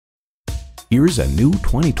Here's a new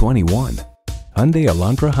 2021 Hyundai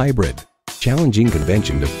Elantra Hybrid. Challenging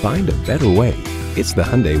convention to find a better way. It's the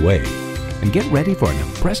Hyundai way. And get ready for an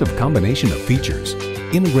impressive combination of features.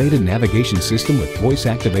 Integrated navigation system with voice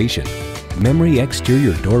activation, memory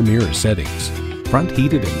exterior door mirror settings, front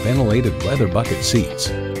heated and ventilated leather bucket seats,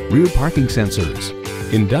 rear parking sensors,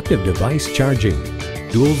 inductive device charging,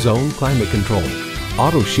 dual zone climate control,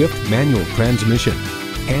 auto shift manual transmission,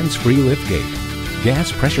 hands-free liftgate,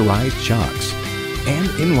 gas pressurized shocks, and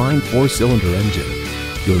inline 4-cylinder engine.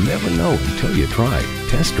 You'll never know until you try.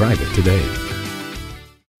 Test drive it today.